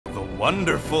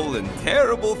wonderful and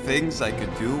terrible things I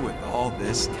could do with all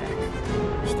this tech.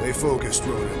 Stay focused,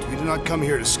 Rodent. We did not come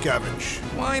here to scavenge.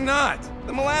 Why not?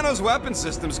 The Milano's weapon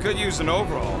systems could use an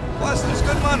overhaul. Plus, there's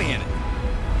good money in it.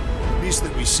 The beast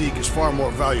that we seek is far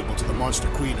more valuable to the Monster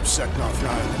Queen of Seknov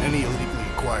 9 than any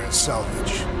illegally acquired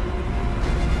salvage.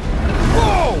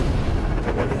 Whoa!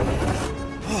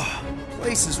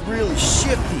 Place is really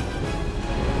shifty.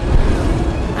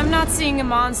 I'm not seeing a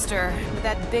monster, but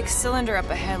that big cylinder up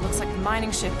ahead looks like the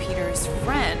mining ship Peter's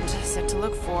friend said to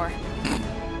look for.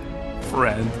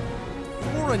 Friend.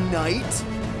 For a night?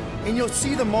 And you'll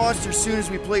see the monster soon as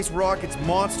we place Rocket's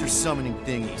monster summoning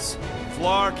thingies.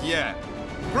 Flark, yeah.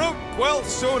 Groot, Quill,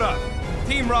 suit up.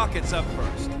 Team Rocket's up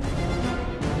first.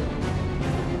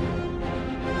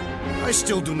 I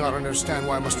still do not understand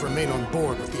why I must remain on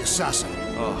board with the assassin.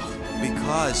 Oh,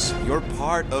 because you're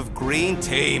part of Green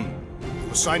Team.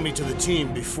 You assigned me to the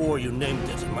team before you named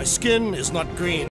it, and my skin is not green.